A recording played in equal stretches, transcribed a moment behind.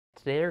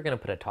Today we're going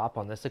to put a top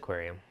on this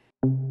aquarium.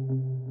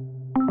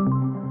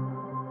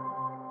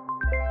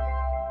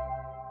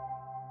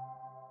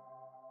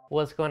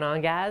 What's going on,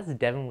 guys?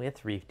 Devin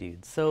with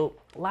ReefDudes. So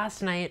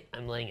last night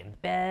I'm laying in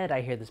bed, I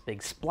hear this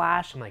big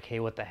splash, I'm like, hey,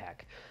 what the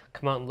heck?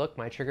 Come out and look,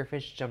 my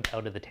triggerfish jumped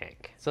out of the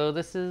tank. So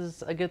this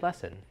is a good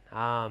lesson.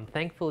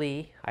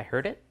 Thankfully I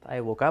heard it, I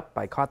woke up,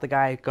 I caught the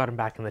guy, got him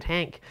back in the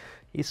tank,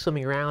 he's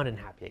swimming around and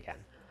happy again.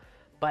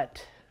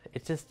 But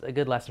it's just a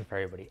good lesson for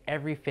everybody.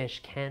 Every fish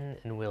can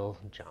and will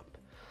jump.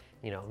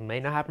 You know, it may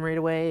not happen right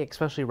away,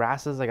 especially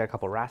wrasses. I got a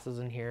couple wrasses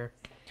in here.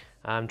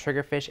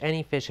 Triggerfish,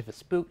 any fish, if it's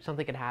spooked,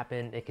 something could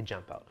happen, it could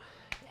jump out.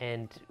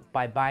 And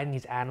by buying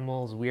these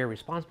animals, we are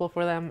responsible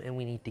for them and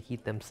we need to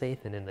keep them safe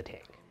and in the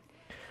tank.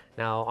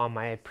 Now, on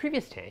my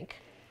previous tank,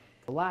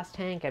 the last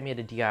tank, I made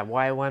a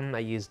DIY one. I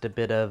used a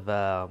bit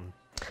of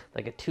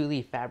like a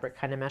 2-leaf fabric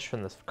kind of mesh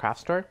from this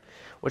craft store,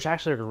 which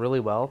actually worked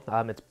really well.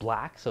 It's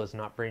black, so it's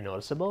not very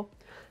noticeable.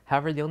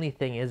 However, the only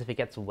thing is if it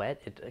gets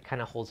wet, it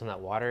kind of holds in that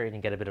water and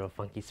you get a bit of a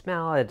funky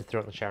smell. I had to throw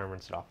it in the shower and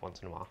rinse it off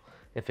once in a while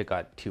if it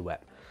got too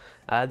wet.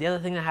 The other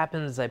thing that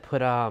happened is I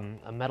put a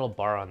metal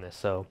bar on this.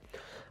 So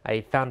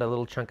I found a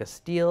little chunk of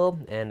steel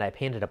and I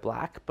painted it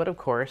black, but of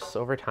course,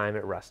 over time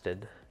it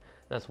rusted.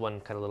 That's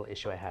one kind of little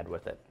issue I had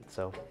with it.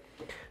 So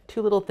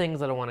 2 little things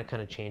that I want to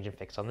kind of change and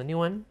fix on the new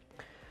one.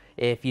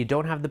 If you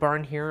don't have the bar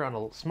in here on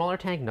a smaller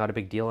tank, not a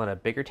big deal. On a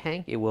bigger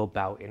tank, it will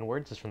bow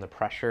inwards just from the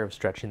pressure of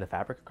stretching the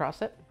fabric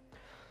across it.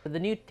 For the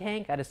new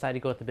tank, I decided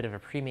to go with a bit of a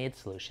pre-made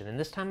solution, and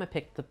this time I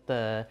picked up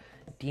the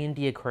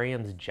D&D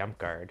Aquarium's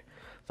JumpGuard.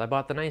 So I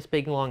bought the nice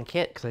big long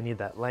kit because I need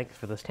that length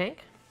for this tank.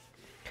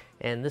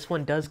 And this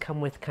one does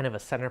come with kind of a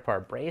center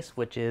part brace,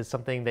 which is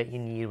something that you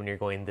need when you're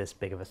going this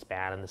big of a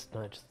span and this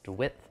not just the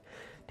width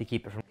to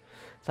keep it from.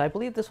 So I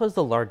believe this was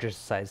the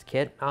largest size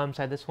kit.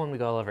 Inside this one, we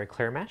got all of our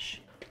clear mesh.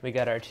 We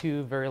got our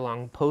 2 very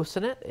long posts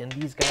in it, and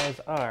these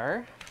guys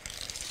are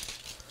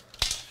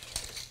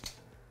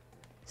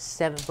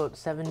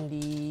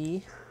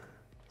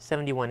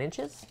 71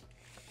 inches.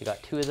 We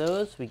got 2 of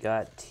those. We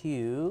got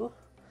 2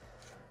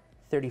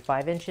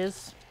 35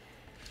 inches.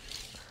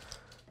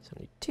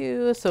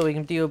 72. So we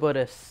can do about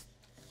a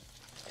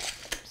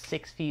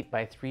 6 feet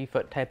by 3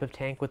 foot type of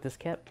tank with this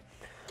kit.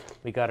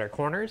 We got our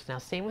corners. Now,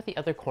 same with the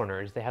other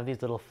corners. They have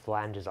these little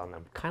flanges on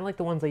them, kind of like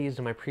the ones I used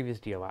in my previous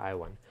DIY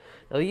one.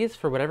 Now, these,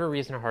 for whatever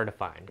reason, are hard to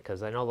find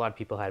because I know a lot of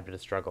people had a bit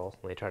of struggle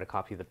when they tried to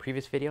copy the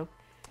previous video.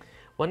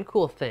 One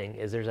cool thing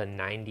is there's a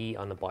 90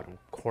 on the bottom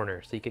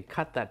corner, so you could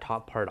cut that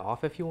top part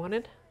off if you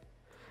wanted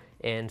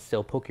and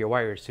still poke your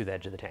wires through the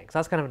edge of the tank. So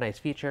that's kind of a nice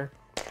feature.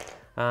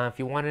 If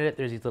you wanted it,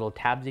 there's these little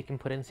tabs you can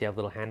put in, so you have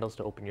little handles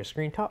to open your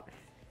screen top.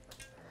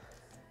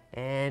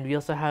 And we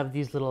also have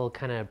these little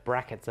kind of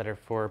brackets that are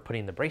for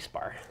putting the brace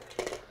bar.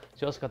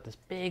 So you also got this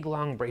big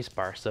long brace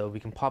bar, so we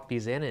can pop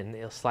these in and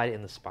it'll slide it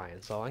in the spine.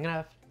 So I'm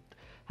gonna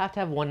have to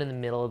have one in the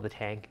middle of the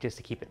tank just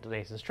to keep it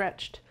nice and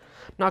stretched.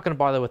 I'm not gonna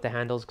bother with the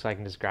handles because I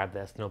can just grab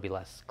this and there'll be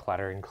less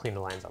clutter and clean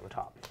the lines on the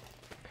top.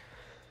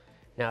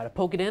 Now to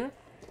poke it in,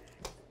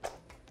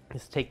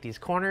 just take these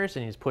corners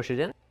and you just push it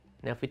in.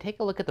 Now if we take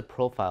a look at the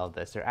profile of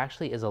this, there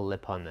actually is a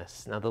lip on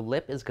this. Now the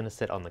lip is gonna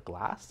sit on the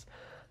glass,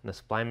 and the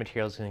spline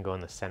material is going to go in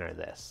the center of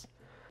this.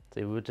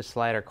 So we would just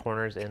slide our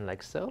corners in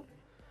like so. And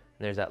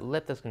there's that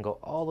lip that's going to go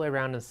all the way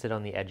around and sit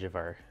on the edge of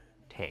our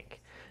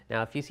tank.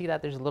 Now if you see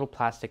that, there's a little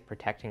plastic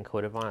protecting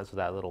coated on it, so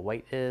that little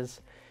white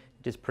is.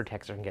 It just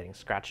protects it from getting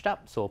scratched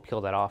up, so we'll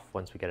peel that off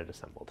once we get it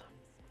assembled.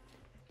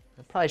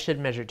 I probably should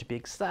measure it to be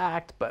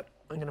exact, but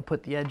I'm going to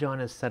put the edge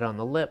on as set on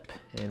the lip,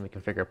 and we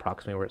can figure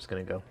approximately where it's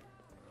going to go.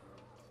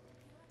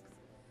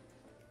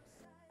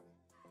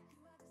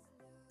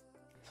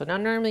 So now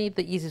normally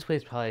the easiest way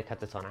is probably to cut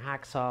this on a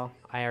hacksaw.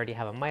 I already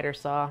have a miter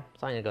saw,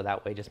 so I'm gonna go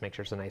that way, just make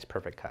sure it's a nice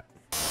perfect cut.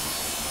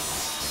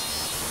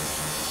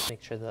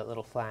 Make sure that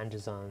little flange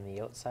is on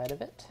the outside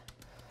of it.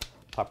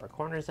 Pop our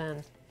corners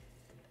in.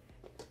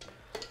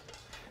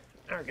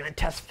 Now we're gonna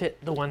test fit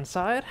the one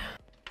side.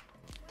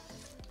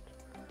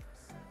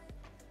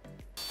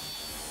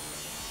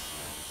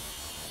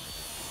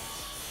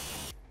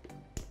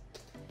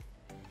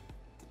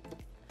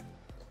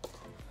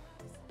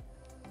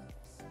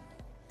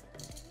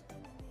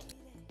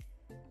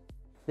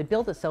 The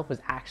build itself was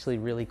actually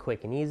really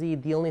quick and easy.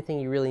 The only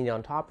thing you really need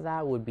on top of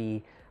that would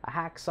be a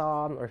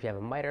hacksaw, or if you have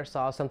a miter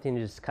saw, something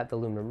to just cut the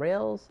aluminum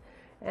rails,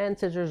 and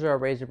scissors or a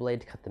razor blade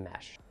to cut the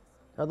mesh.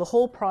 Now the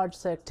whole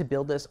project to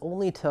build this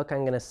only took,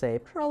 I'm gonna say,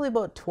 probably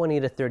about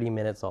 20 to 30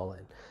 minutes all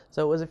in.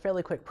 So it was a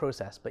fairly quick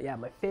process, but yeah,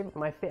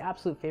 my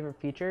absolute favorite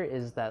feature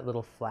is that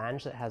little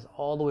flange that has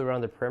all the way around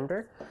the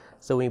perimeter.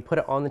 So when you put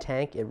it on the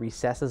tank, it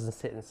recesses and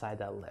sits inside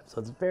that lip. So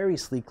it's a very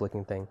sleek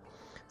looking thing.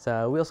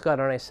 So we also got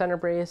our nice center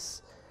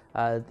brace.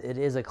 It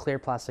is a clear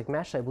plastic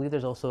mesh. I believe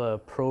there's also a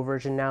pro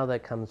version now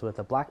that comes with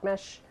a black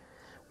mesh,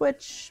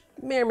 which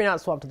may or may not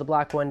swap to the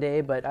black one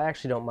day, but I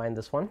actually don't mind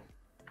this one.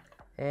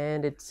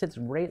 And it sits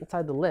right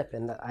inside the lip,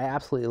 and I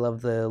absolutely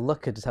love the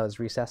look of just how it's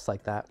recessed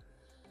like that.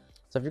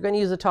 So if you're going to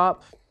use the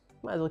top,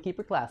 might as well keep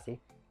it classy.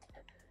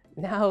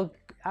 Now,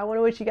 I want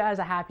to wish you guys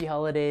a happy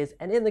holidays,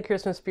 and in the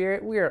Christmas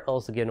spirit, we are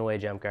also giving away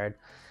JumpGuard.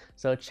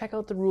 So check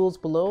out the rules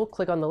below,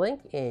 click on the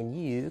link, and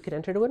you can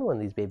enter to win one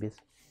of these babies.